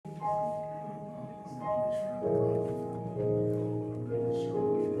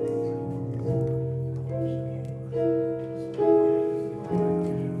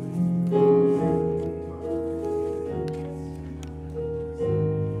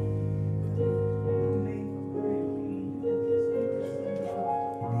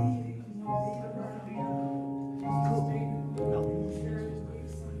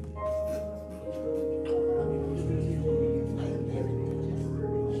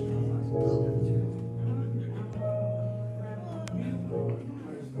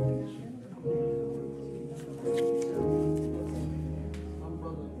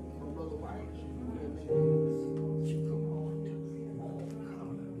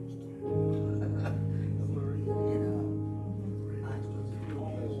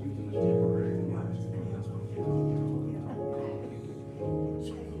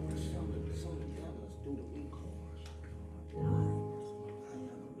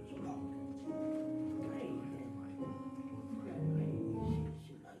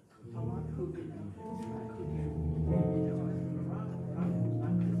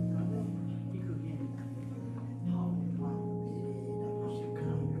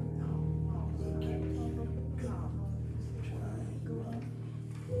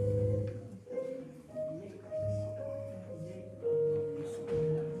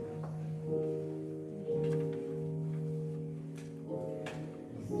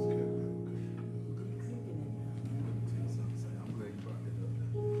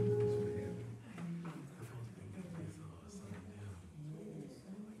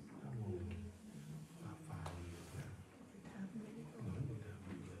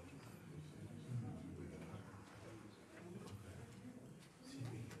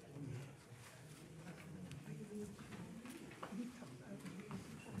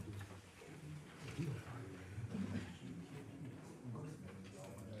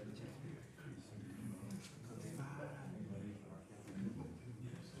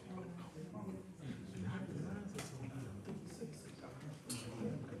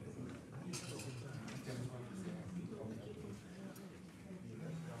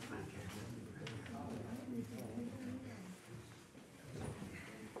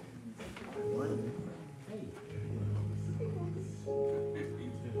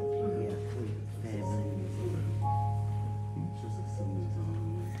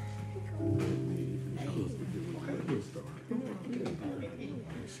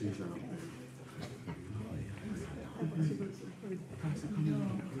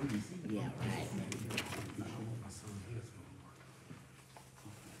Yeah, right.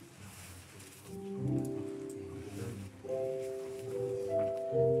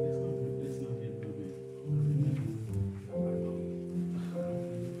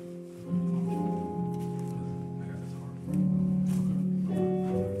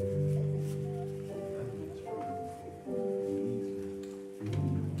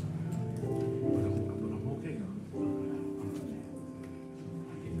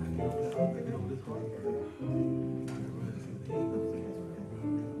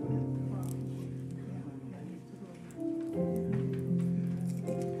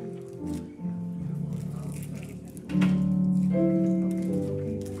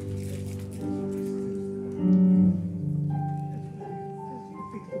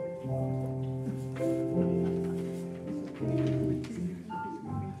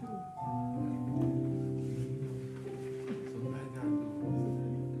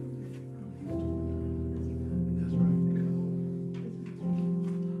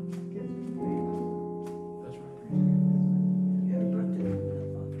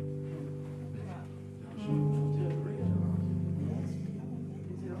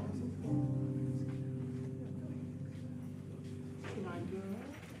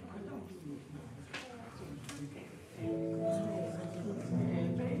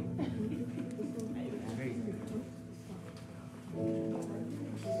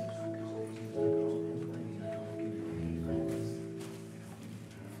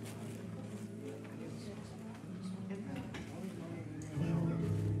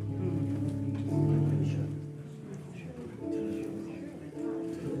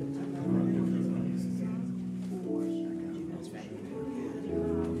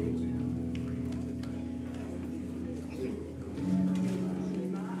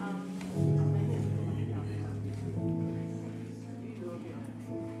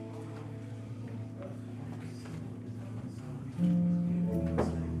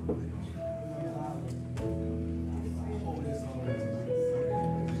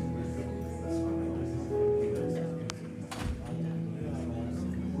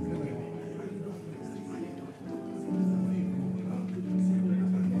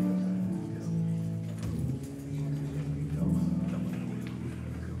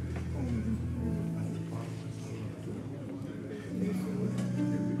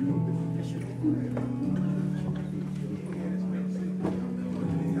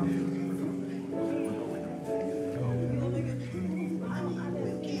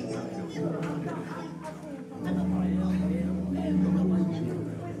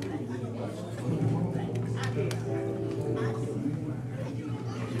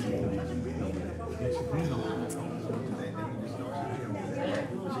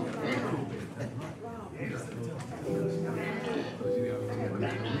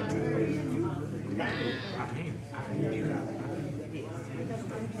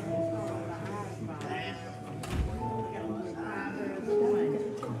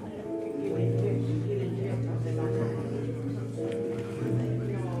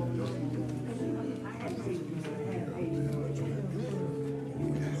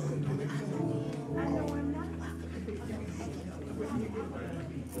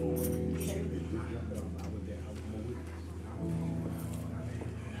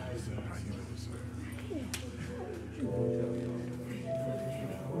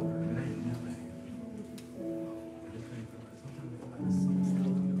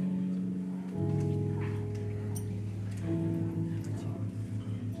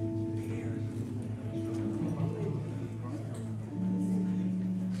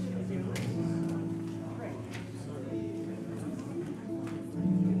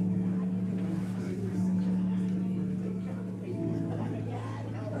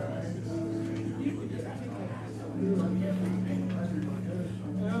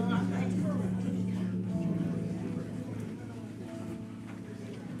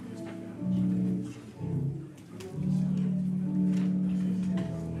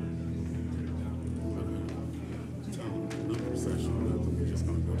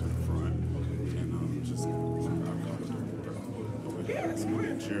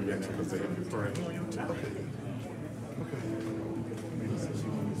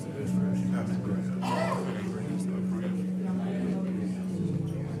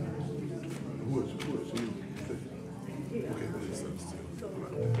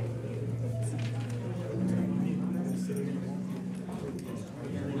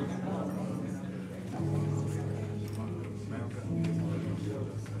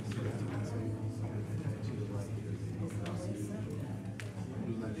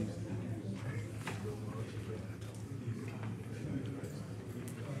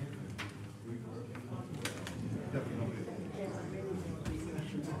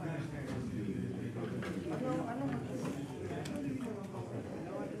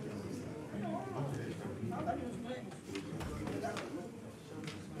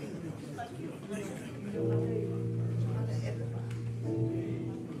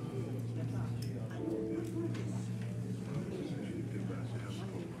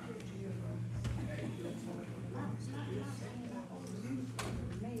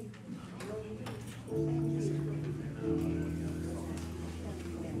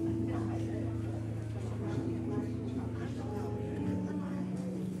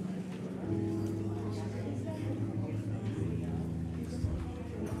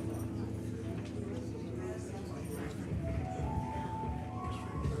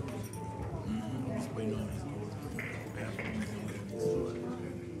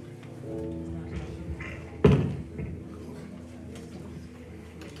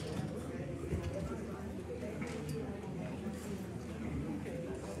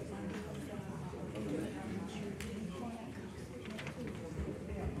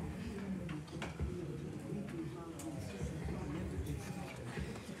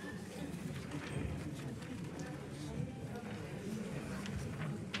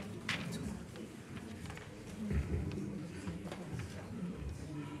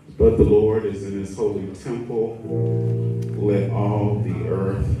 But the Lord is in his holy temple. Let all the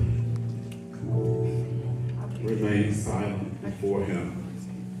earth remain silent before him.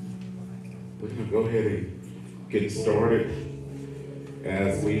 We're going to go ahead and get started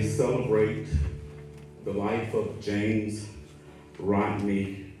as we celebrate the life of James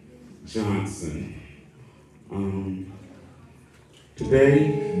Rodney Johnson.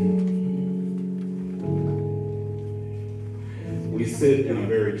 Today, we sit in a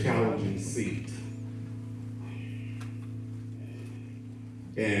very challenging seat.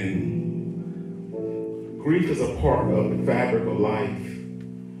 And grief is a part of the fabric of life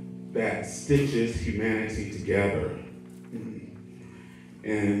that stitches humanity together.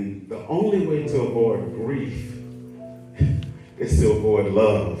 And the only way to avoid grief is to avoid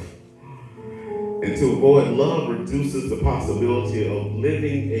love. And to avoid love reduces the possibility of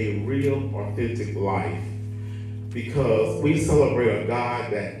living a real, authentic life. Because we celebrate a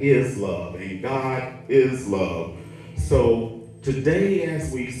God that is love, and God is love. So today,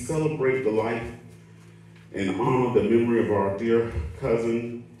 as we celebrate the life and honor the memory of our dear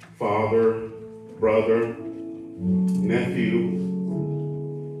cousin, father, brother, nephew,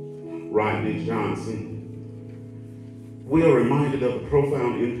 Rodney Johnson, we are reminded of the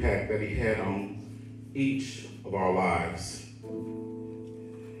profound impact that he had on each of our lives.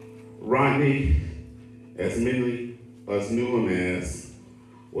 Rodney as many of us knew him as,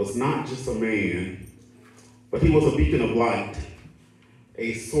 was not just a man, but he was a beacon of light,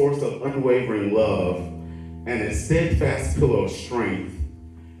 a source of unwavering love, and a steadfast pillar of strength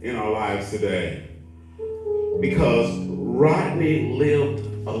in our lives today. Because Rodney lived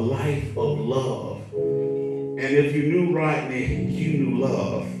a life of love. And if you knew Rodney, you knew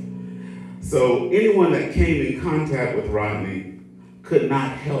love. So anyone that came in contact with Rodney could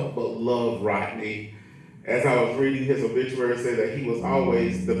not help but love Rodney. As I was reading his obituary, it said that he was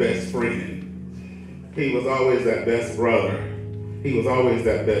always the best friend. He was always that best brother. He was always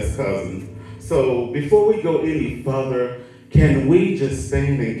that best cousin. So before we go any further, can we just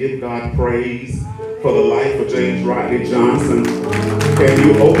stand and give God praise for the life of James Rodney Johnson? Can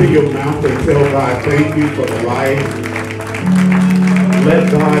you open your mouth and tell God thank you for the life?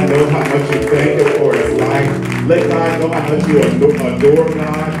 Let God know how much you thank him for his life. Let God know how much you adore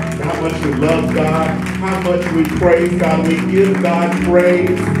God, how much you love God, how much we praise God. We give God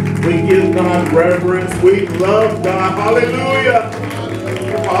praise. We give God reverence. We love God. Hallelujah.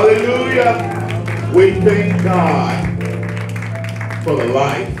 Hallelujah. We thank God for the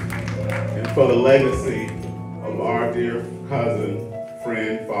life and for the legacy of our dear cousin,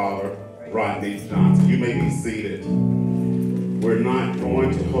 friend, father, Rodney Johnson. You may be seated. We're not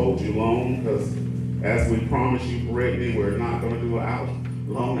going to hold you long because as we promised you, Brittany, we're not going to do a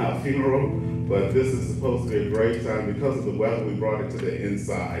long out funeral, but this is supposed to be a great time. Because of the weather, we brought it to the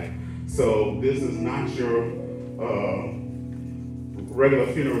inside. So this is not your regular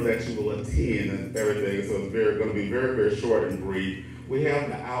funeral that you will attend and everything, so it's going to be very, very short and brief. We have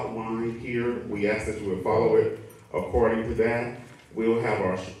the outline here. We ask that you will follow it according to that. We'll have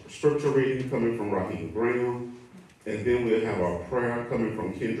our scripture reading coming from Raheem Graham, and then we'll have our prayer coming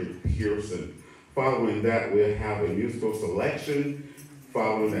from Kendrick Pearson. Following that, we'll have a musical selection.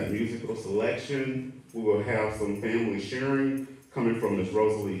 Following that musical selection, we will have some family sharing coming from Ms.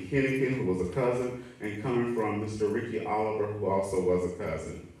 Rosalie Hennigan, who was a cousin, and coming from Mr. Ricky Oliver, who also was a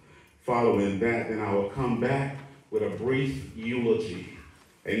cousin. Following that, then I will come back with a brief eulogy.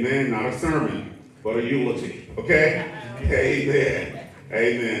 Amen. Not a sermon, but a eulogy. Okay? Amen.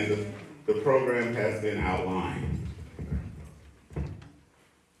 Amen. The program has been outlined.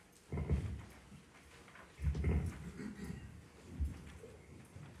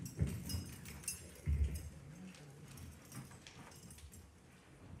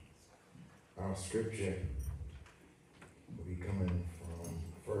 Our scripture will be coming from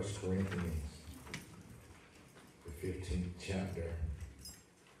 1 Corinthians, the 15th chapter,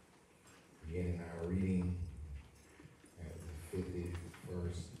 beginning our reading at the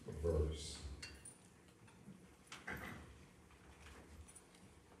 51st verse.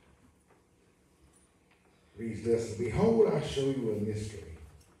 Reads thus: Behold, I show you a mystery.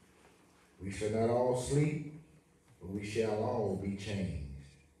 We shall not all sleep, but we shall all be changed.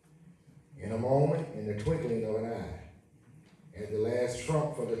 In a moment, in the twinkling of an eye, at the last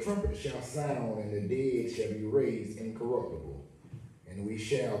trump, for the trumpet shall sound, and the dead shall be raised incorruptible, and we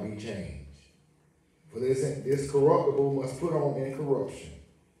shall be changed. For this corruptible must put on incorruption,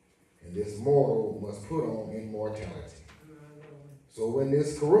 and this mortal must put on immortality. So when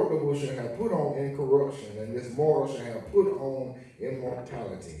this corruptible shall have put on incorruption, and this mortal shall have put on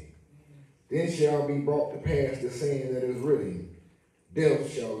immortality, then shall be brought to pass the saying that is written,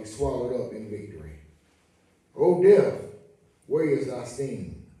 Death shall be swallowed up in victory. O death, where is thy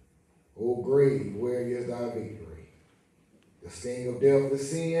sting? O grave, where is thy victory? The sting of death is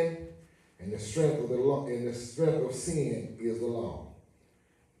sin, and the strength of the law, and the strength of sin is the law.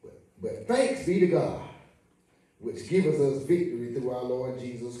 But thanks be to God, which giveth us victory through our Lord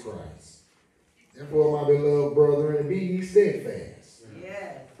Jesus Christ. Therefore, my beloved brethren, be ye steadfast,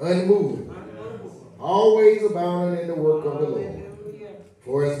 unmovable, always abounding in the work of the Lord.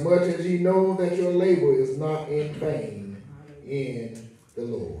 For as much as ye know that your labor is not in vain in the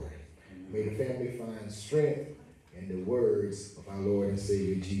Lord. May the family find strength in the words of our Lord and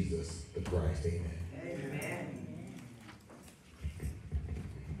Savior Jesus the Christ. Amen. Amen.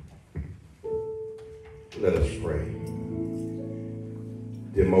 Let us pray.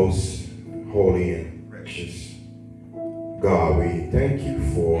 The most holy and precious God, we thank you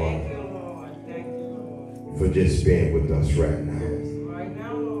for just being with us right now.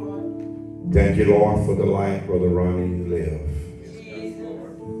 Thank you, Lord, for the life Brother Rodney lived.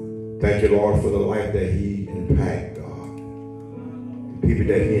 Thank you, Lord, for the life that he impacted, God. The people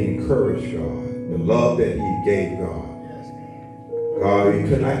that he encouraged, God. The love that he gave, God. God, he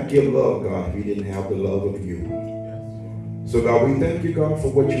could not give love, God, if he didn't have the love of you. So, God, we thank you, God, for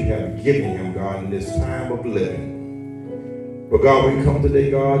what you have given him, God, in this time of living. But God, we come today,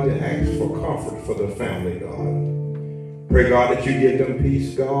 God, to ask for comfort for the family, God. Pray, God, that you give them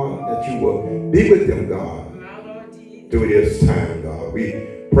peace, God, that you will be with them, God, through this time, God. We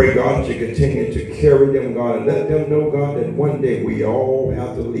pray, God, that you continue to carry them, God, and let them know, God, that one day we all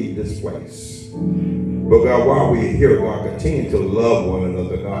have to leave this place. But God, while we're here, God, continue to love one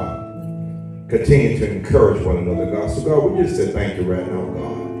another, God. Continue to encourage one another, God. So, God, we just say thank you right now,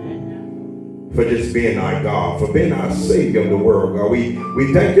 God, for just being our God, for being our Savior of the world, God. We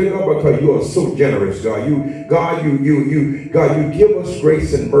thank you, God, because you are so generous, God. God, you give us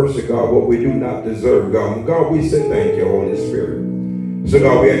grace and mercy, God, what we do not deserve, God. And God, we say thank you, Holy Spirit. So,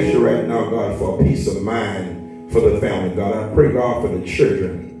 God, we ask you right now, God, for a peace of mind for the family, God. I pray, God, for the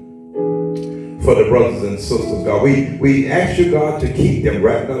children, for the brothers and sisters, God. We ask you, God, to keep them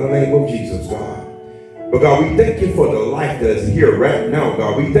right now in the name of Jesus, God. But God, we thank you for the life that is here right now,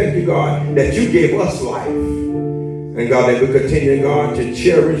 God. We thank you, God, that you gave us life. And God, that we continue, God, to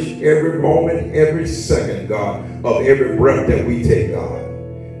cherish every moment, every second, God, of every breath that we take, God.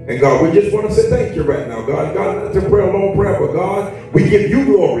 And God, we just want to say thank you right now, God. God, not to pray a long prayer, but God, we give you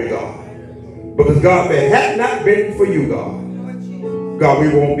glory, God. Because God, if it had not been for you, God, we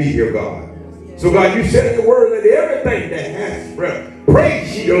won't be here, God. So God, you said in the word that everything that has breath,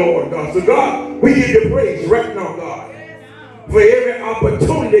 praise ye the Lord, God. So God, we give you praise right now, God. For every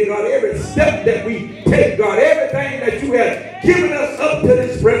opportunity, God, every step that we take, God, everything that you have given us up to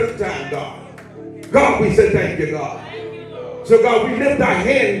this present time, God. God, we say thank you, God. So God, we lift our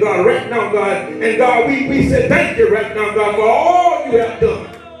hand, God, right now, God. And God, we say thank you right now, God, for all you have done.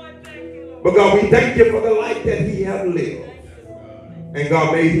 But God, we thank you for the life that he has lived. And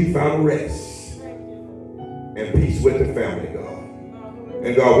God, may he find rest and peace with the family, God.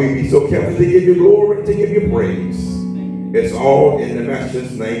 And God, we be so careful to give you glory, to give you praise. It's all in the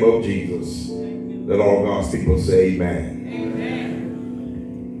matchless name of Jesus. Let all God's people say amen. Amen.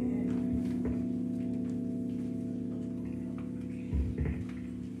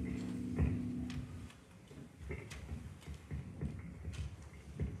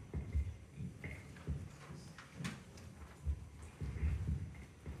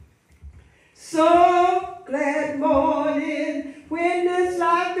 So glad morning when this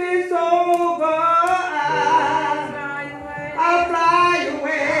life is over, I'll fly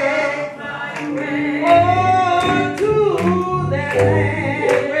away, oh, to that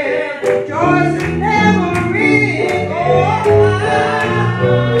land where rejoicing never ends. I'll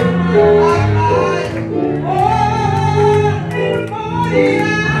fly, oh, in the morning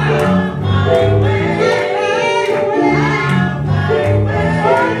I'll fly away.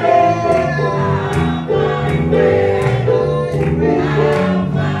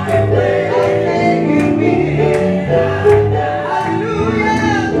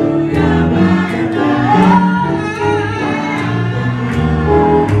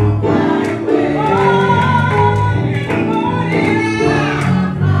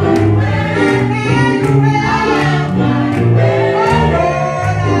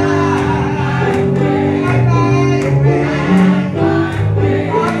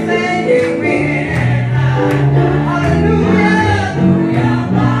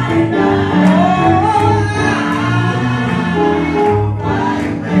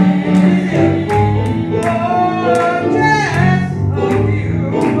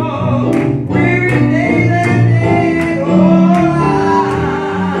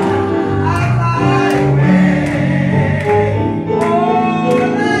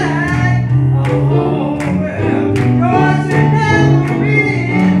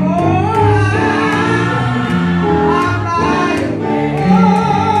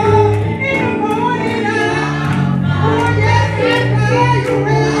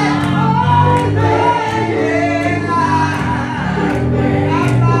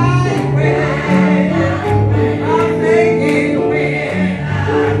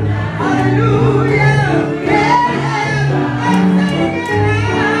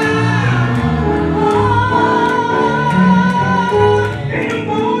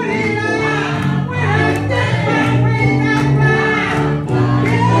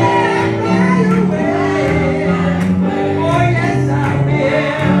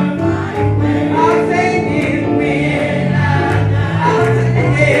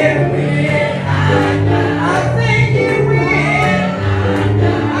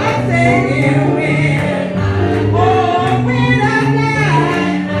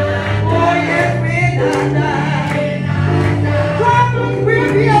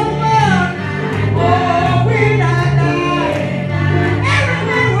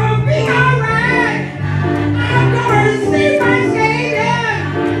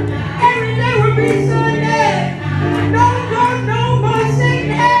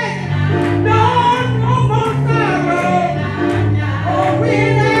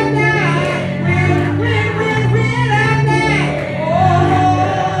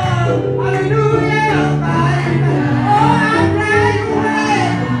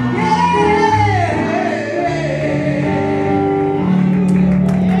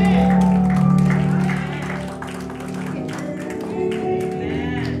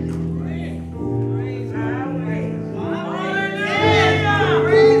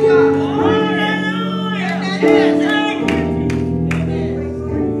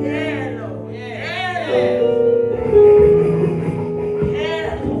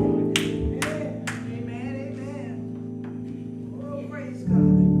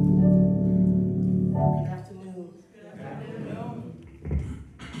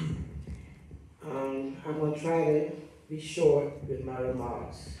 be short with my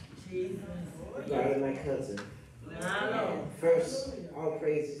remarks regarding my cousin. First, all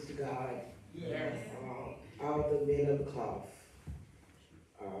praises to God. Yes. All the men of the cloth.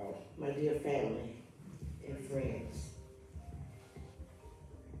 My dear family and friends.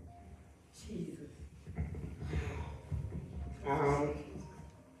 Jesus.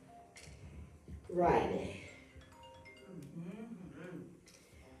 Rodney.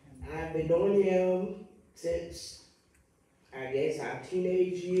 I've been knowing him since, I guess, our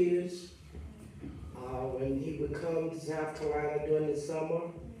teenage years. When he would come to South Carolina during the summer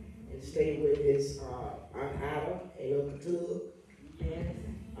and stay with his Aunt Ada and Uncle Tug. Yes.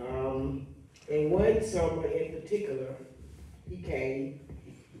 And one summer in particular, he came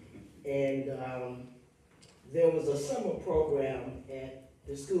and there was a summer program at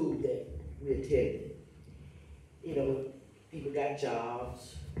the school that we attended. You know, people got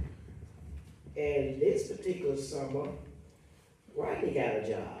jobs. And this particular summer, Rodney got a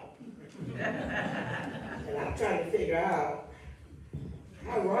job. And I'm trying to figure out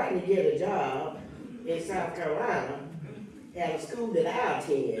how Rodney get a job in South Carolina at a school that I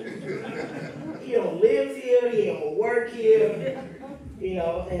attend. He don't live here, he don't work here, you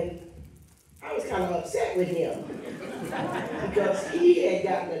know, and I was kind of upset with him because he had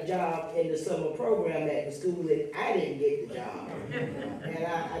gotten a job in the summer program at the school and I didn't get the job. And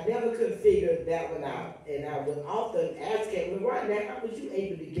I never could figure that one out. And I would often ask him, well, Rodney, how was you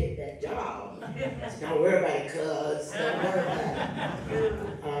able to get that job? Don't worry about it, cuz. Don't worry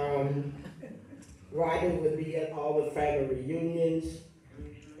about it. Rodney would be at all the family reunions.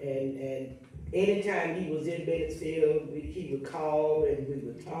 And anytime he was in Bennettsville, he would call and we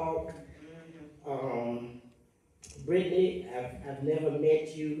would talk. Brittany, I've never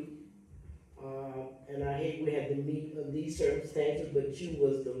met you. And I hate we had to meet under these circumstances, but you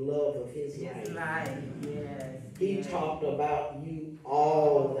was the love of his life. Yes. He talked about you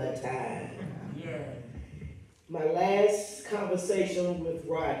all the time. Yes. My last conversation with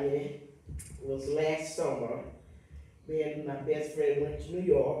Rodney was last summer. Me and my best friend went to New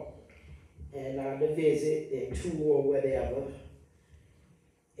York and to visit and tour or whatever.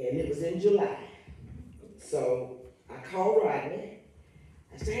 And it was in July. So I called Rodney.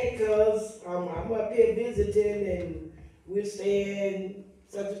 I said, hey, cuz, I'm up here visiting and we're staying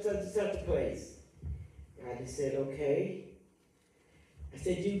such and such and such a place. Rodney said, okay. I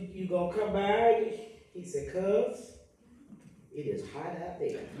said, you gonna come by? He said, cuz, it is hot out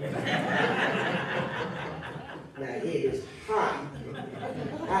there. Now, it is hot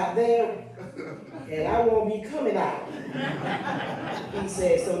out there, and I won't be coming out. He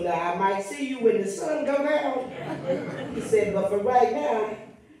said, so now I might see you when the sun go down. He said, but for right now,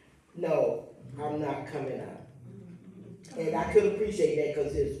 no, I'm not coming out. And I could appreciate that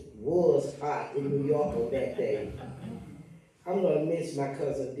because it was hot in New York on that day. I'm going to miss my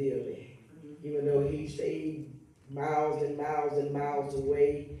cousin dearly, even though he stayed miles and miles and miles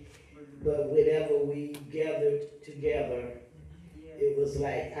away. But whenever we gathered together, it was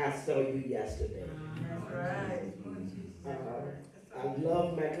like I saw you yesterday. That's right. I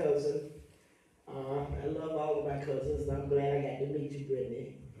love my cousin. I love all of my cousins. I'm glad I got to meet you,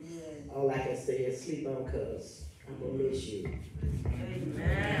 Brittany. Yes. All I can say is sleep on, cuz. I'm going to miss you.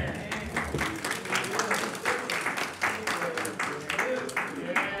 Amen.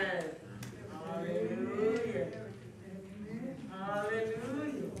 Yes. Hallelujah.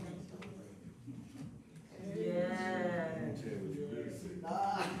 Hallelujah. Yes.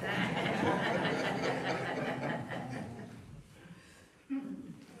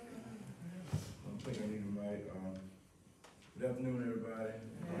 I think I need to write, good afternoon, everybody.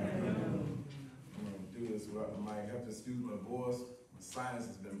 I'm going to do this without the mic. I have to excuse my voice. My sinus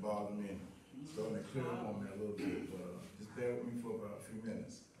has been bothering me. Starting to clear up on me a little bit, but just bear with me for about a few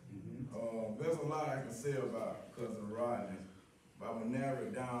minutes. There's a lot I can say about Cousin Rodney, but I'm going to narrow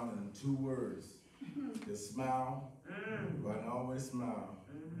it down in 2 words. Just smile. Rodney always smile.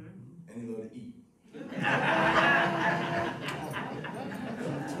 And he love to eat. 2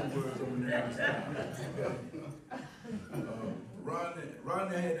 words I'm narrow it down.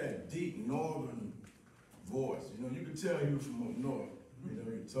 Rodney had that deep northern voice. You know, you could tell he was from up north. You know,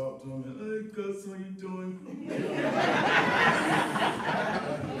 you talk to him and, hey, cuz, how you doing?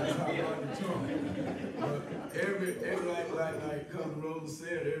 That's how Rodney talked. But like Cousin Rosa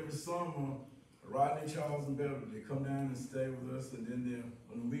said, every summer, Rodney, Charles, and Beverly, they come down and stay with us, and then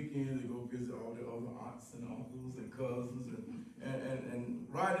on the weekend, they go visit all their other aunts and uncles and cousins, and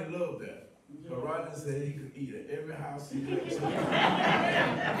Rodney loved that. But Rodney said he could eat at every house he went to.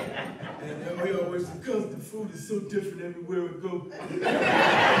 And we always said, cuz the food is so different everywhere we go.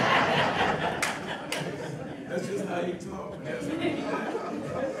 That's just how how he talk. That's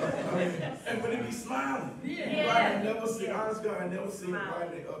and but he be smiling. Right? I never see, honest God, I never seen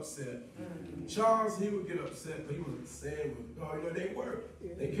Rodney upset. Charles, he would get upset, but he was sad with God. You know, they work.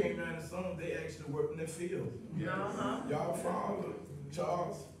 They came down the summer, they actually worked in the field. Y'all from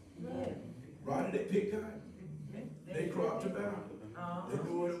Charles? Rodney, they picked cotton. They cropped tobacco. They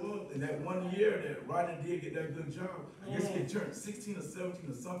knew what it was. And that 1 year that Rodney did get that good job, I guess he turned 16 or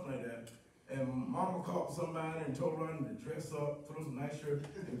 17 or something like that. And Mama called somebody and told Rodney to dress up, put on some nice shirt,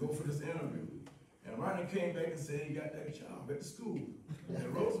 and go for this interview. And Rodney came back and said he got that job at the school.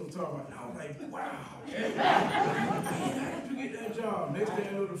 And Rose was talking about it. I was like, wow. Man, how did you get that job? Next day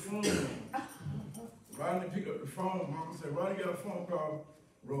I know the phone. Rodney picked up the phone. Mama said, Rodney got a phone call.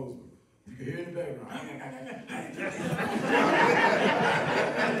 Rose. You can hear it in the background.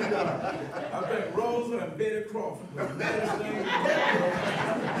 I bet Rosa and Betty Crawford was the baddest thing in the world.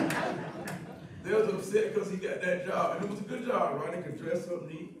 They was upset because he got that job. And it was a good job, right? He could dress up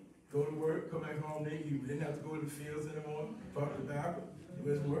neat, go to work, come back home neat. He didn't have to go in the fields anymore, talk tobacco. He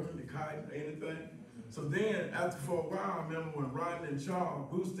wasn't working the kite or anything. So then, after for a while, I remember when Rodney and Charles,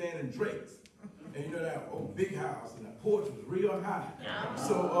 we were staying in Drake's. And you know that old big house, and that porch was real high.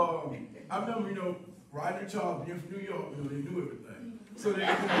 So I remember, you know, Rodney and Charles being from New York, you know, they knew everything. So they, I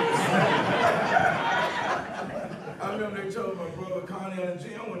remember they told my brother Connie and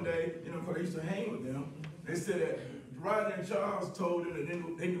Jim one day, you know, because I used to hang with them. They said that Rodney and Charles told them that they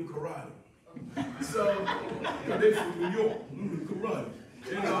knew karate. So, because they from New York, knew karate.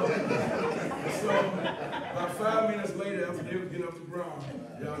 You know, so about 5 minutes later, after they would get up the ground,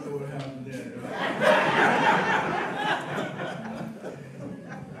 y'all know what happened there. Right?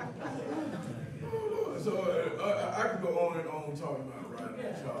 So I could go on and on talking about Rodney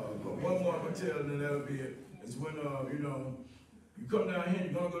and Charles, but one more I'm gonna tell, and then that'll be it. It's when you know, you come down here,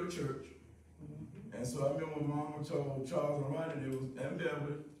 you're gonna go to church. And so I remember when Mama told Charles and Rodney and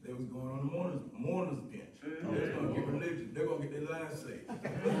Beverly, they was going on the mourners bench. They're gonna get religion. They're gonna get their lives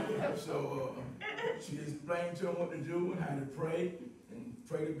saved. So she explained to them what to do and how to pray and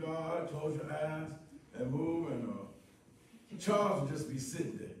pray to God, close your eyes and move. And Charles would just be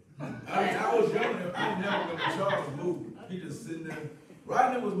sitting there. I mean, I was young. I never remember Charles moving. He just sitting there.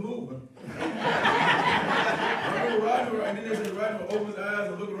 Rodney was moving. I remember Rodney, and then they said Rodney would open his eyes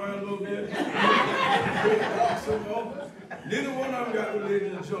and look around a little bit. Neither one of them got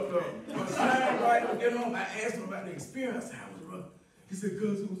religion and jumped up. By the time Rodney would get home, I asked him about the experience. I said, how was it rough? He said,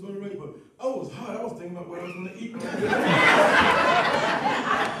 cuz it was all right, but oh, it was hot. I was thinking about what I was going to eat.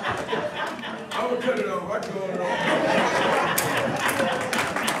 I would cut it off. I could go it off.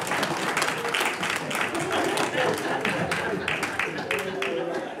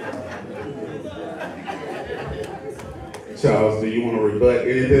 Charles, do you want to rebut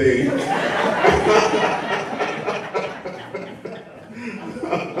anything?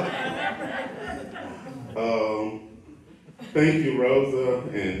 Thank you, Rosa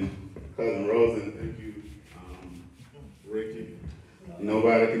and Cousin Rosa, and thank you, Ricky.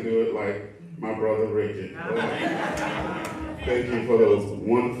 Nobody can do it like my brother Ricky. Thank you for those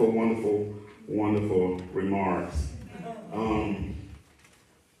wonderful, wonderful, wonderful remarks. I'm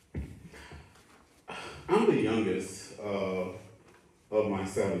the youngest of my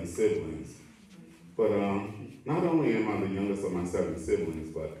 7 siblings, but not only am I the youngest of my 7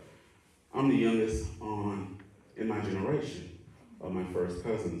 siblings, but I'm the youngest in my generation of my first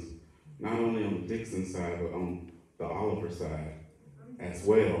cousins, not only on the Dixon side, but on the Oliver side as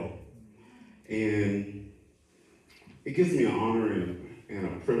well. And it gives me an honor and a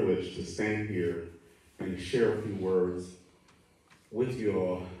privilege to stand here and share a few words with you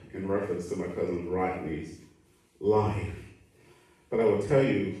all in reference to my cousin Rodney's life. But I will tell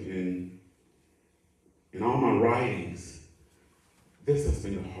you, in all my writings, this has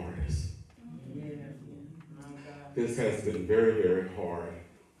been the hardest. This has been very, very hard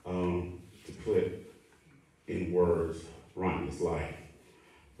to put in words, Rodney's life.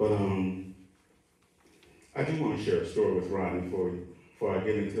 But I do want to share a story with Rodney before I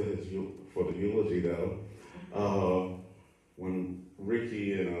get into the eulogy though. When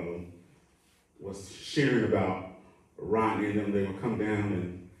Ricky and was sharing about Rodney and them, they would come down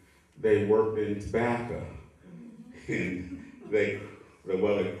and they worked in tobacco. And they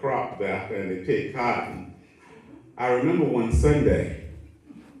cropped tobacco and they picked cotton. I remember one Sunday,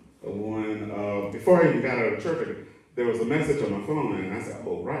 when before I even got out of church, there was a message on my phone, and I said,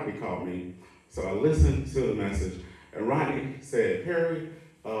 oh, Rodney called me. So I listened to the message, and Rodney said, Perry,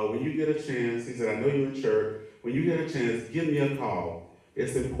 when you get a chance, he said, I know you're in church, when you get a chance, give me a call.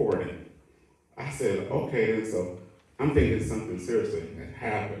 It's important. I said, okay, then, so I'm thinking something seriously had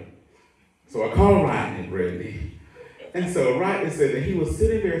happened. So I called Rodney, Brittany. And so Rodney said that he was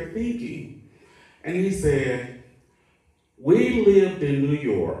sitting there thinking, and he said, we lived in New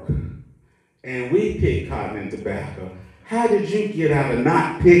York, and we picked cotton and tobacco. How did you get out of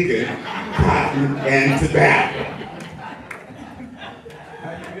not picking cotton and tobacco?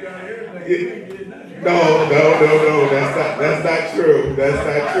 How you get out of everything? You ain't getting nothing. No, that's not true. That's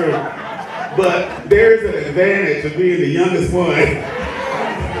not true. But there's an advantage of being the youngest one.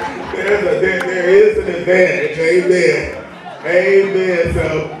 There is an advantage. Amen. Amen.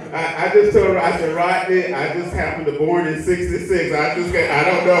 So I just told her, I said, Rodney, I just happened to born in 66. I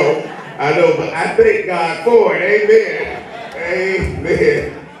don't know. I know, but I thank God for it. Amen.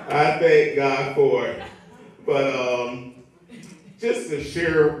 Amen. I thank God for it. But just to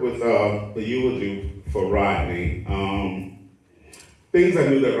share with the eulogy for Rodney, things I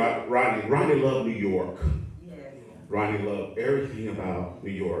knew that Rodney loved New York. Rodney loved everything about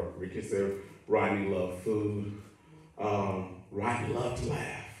New York. We could say Rodney loved food. Rodney loved to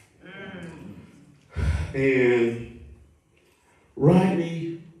laugh. And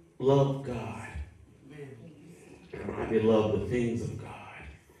Rodney loved God. And Rodney loved the things of God.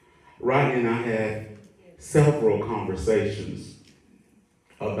 Rodney and I had several conversations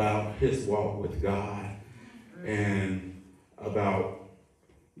about his walk with God and about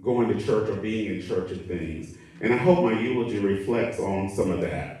going to church or being in church and things. And I hope my eulogy reflects on some of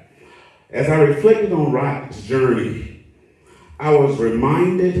that. As I reflected on Rodney's journey, I was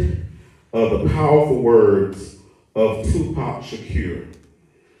reminded of the powerful words of Tupac Shakur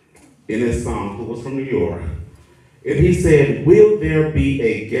in his song, who was from New York. And he said, will there be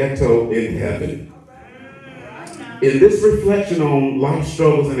a ghetto in heaven? In this reflection on life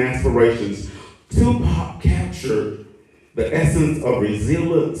struggles and aspirations, Tupac captured the essence of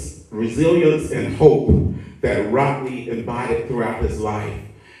resilience and hope that Rodney embodied throughout his life.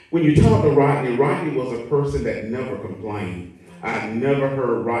 When you talk to Rodney, Rodney was a person that never complained. I never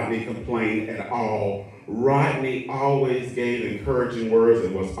heard Rodney complain at all. Rodney always gave encouraging words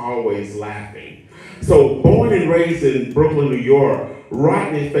and was always laughing. So born and raised in Brooklyn, New York,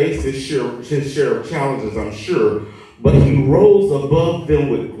 Rodney faced his share of challenges, I'm sure, but he rose above them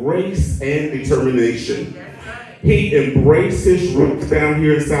with grace and determination. He embraced his roots down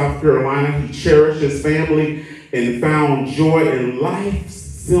here in South Carolina. He cherished his family and found joy in life's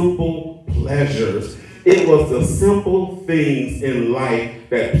simple pleasures. It was the simple things in life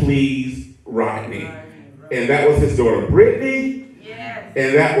that pleased Rodney. And that was his daughter Brittany,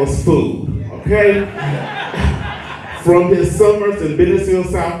 and that was food, okay? From his summers in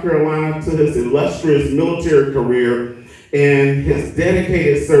Bennettsville, South Carolina, to his illustrious military career and his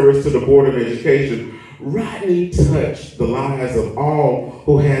dedicated service to the Board of Education, Rodney touched the lives of all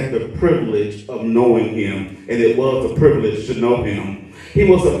who had the privilege of knowing him, and it was a privilege to know him. He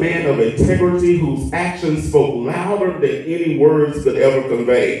was a man of integrity whose actions spoke louder than any words could ever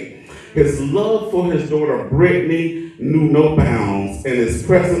convey. His love for his daughter Brittany knew no bounds, and his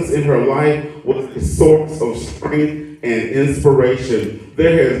presence in her life was a source of strength and inspiration.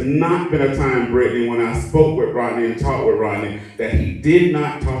 There has not been a time, Brittany, when I spoke with Rodney and talked with Rodney, that he did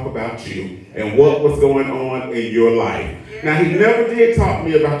not talk about you and what was going on in your life. Now, he never did talk to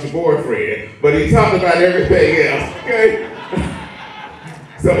me about your boyfriend, but he talked about everything else, okay?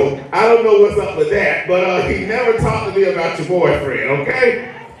 So, I don't know what's up with that, but he never talked to me about your boyfriend,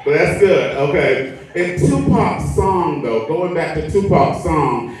 okay? But that's good, okay? In Tupac's song, though, going back to Tupac's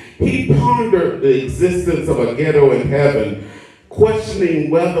song, he pondered the existence of a ghetto in heaven, questioning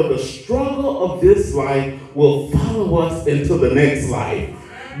whether the struggle of this life will follow us into the next life.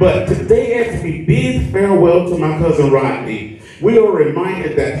 But today, as we bid farewell to my cousin Rodney, we are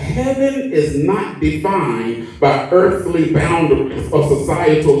reminded that heaven is not defined by earthly boundaries or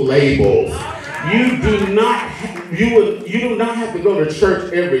societal labels. You do not have to go to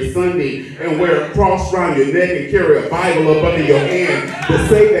church every Sunday and wear a cross around your neck and carry a Bible up under your hand to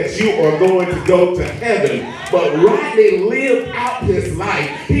say that you are going to go to heaven. But Rodney lived out his life.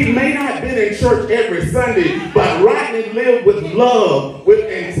 He may not have been in church every Sunday, but Rodney lived with love, with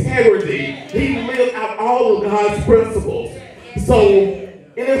integrity. He lived out all of God's principles. So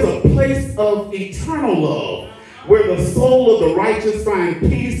it is a place of eternal love, where the soul of the righteous find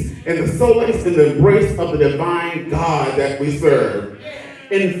peace and the solace in the embrace of the divine God that we serve.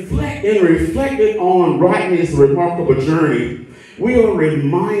 In reflecting on Rodney's remarkable journey, we are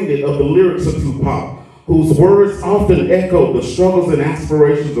reminded of the lyrics of Tupac, whose words often echo the struggles and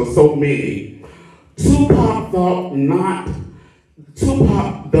aspirations of so many. Tupac, though not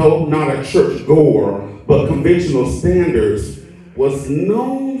a church goer, but conventional standards, was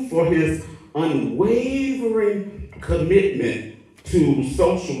known for his unwavering commitment to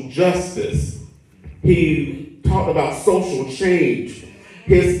social justice. He talked about social change,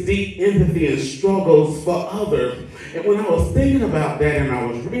 his deep empathy and struggles for others. And when I was thinking about that and I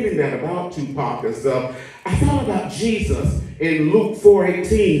was reading that about Tupac and stuff, I thought about Jesus in Luke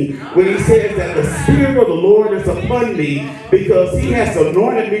 4:18 when he says that the Spirit of the Lord is upon me because he has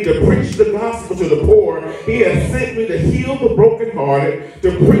anointed me to preach the gospel to the poor. He has sent me to heal the brokenhearted,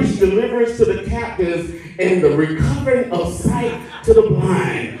 to preach deliverance to the captives, and the recovering of sight to the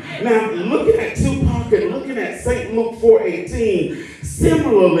blind. Now, looking at Tupac and looking at St. Luke 4:18,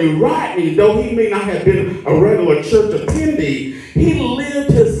 similarly, Rodney, though he may not have been a regular church attendee, he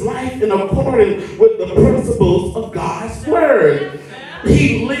lived his life in accordance with the principles of God's word.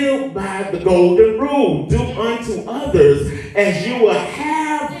 He lived by the golden rule, do unto others as you will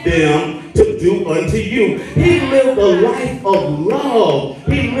have them to do unto you. He lived a life of love.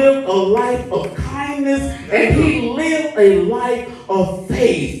 He lived a life of kindness, and he lived a life of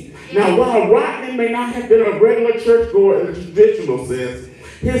faith. Now, while Rodney may not have been a regular churchgoer in the traditional sense,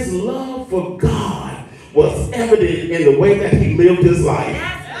 his love for God was evident in the way that he lived his life.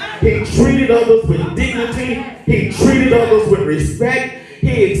 He treated others with dignity. He treated others with respect.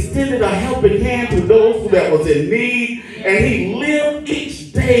 He extended a helping hand to those that was in need. And he lived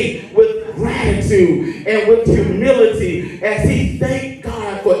each day with gratitude and with humility as he thanked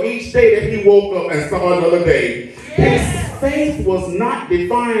God for each day that he woke up and saw another day. His faith was not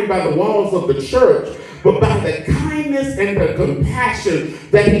defined by the walls of the church, but by the kindness and the compassion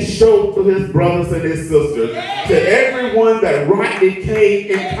that he showed to his brothers and his sisters. To everyone that Rodney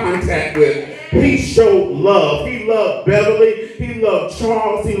came in contact with, he showed love. He loved Beverly. He loved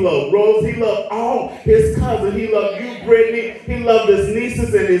Charles. He loved Rose. He loved all his cousins. He loved you, Brittany. He loved his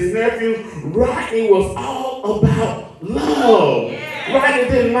nieces and his nephews. Rodney was all about love. Rodney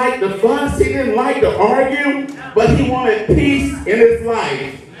didn't like the fuss. He didn't like to argue, but he wanted peace in his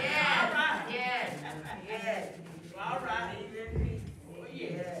life.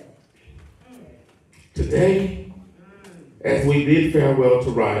 Today, as we bid farewell to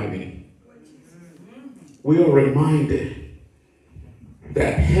Rodney, we are reminded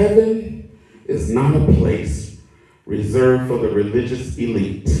that heaven is not a place reserved for the religious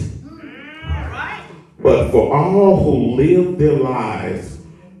elite, but for all who live their lives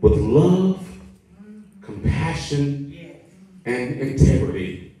with love, compassion, and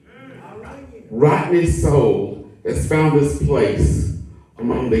integrity. Rodney's soul has found its place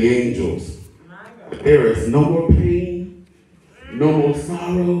among the angels. There is no more pain, no more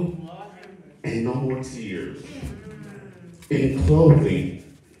sorrow, and no more tears. In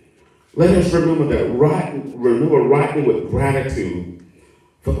closing, let us remember Rodney with gratitude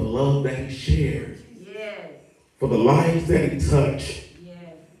for the love that he shared, for the lives that he touched,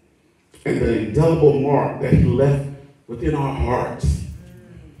 and the indelible mark that he left within our hearts.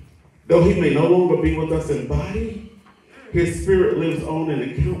 Though he may no longer be with us in body, his spirit lives on in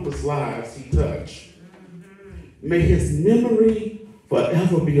the countless lives he touched. May his memory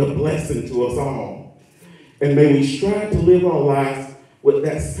forever be a blessing to us all. And may we strive to live our lives with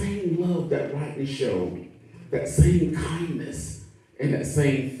that same love that Rodney showed, that same kindness, and that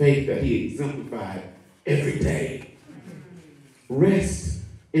same faith that he exemplified every day. Rest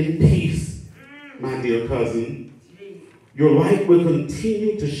in peace, my dear cousin. Your light will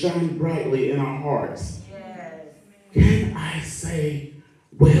continue to shine brightly in our hearts. Can I say,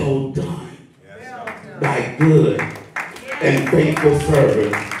 well done, thy good and faithful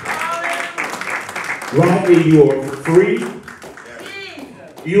servant. Rodney, you are free.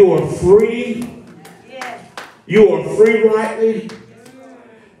 You are free. You are free, Rodney.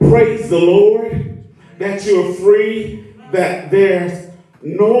 Praise the Lord that you're free, that there's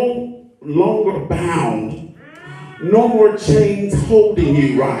no longer bound, no more chains holding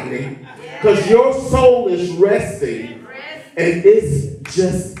you, Rodney. Because your soul is resting, and it's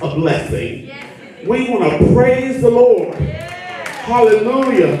just a blessing. We want to praise the Lord.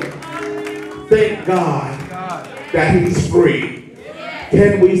 Hallelujah. Thank God that he's free.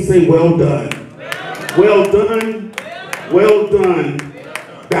 Can we say, well done? Well done. Well done,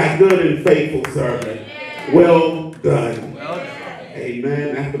 thy good and faithful servant. Well done.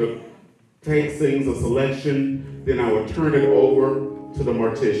 Amen. After the tape sings a selection, then I will turn it over to the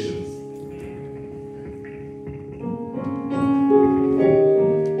morticians.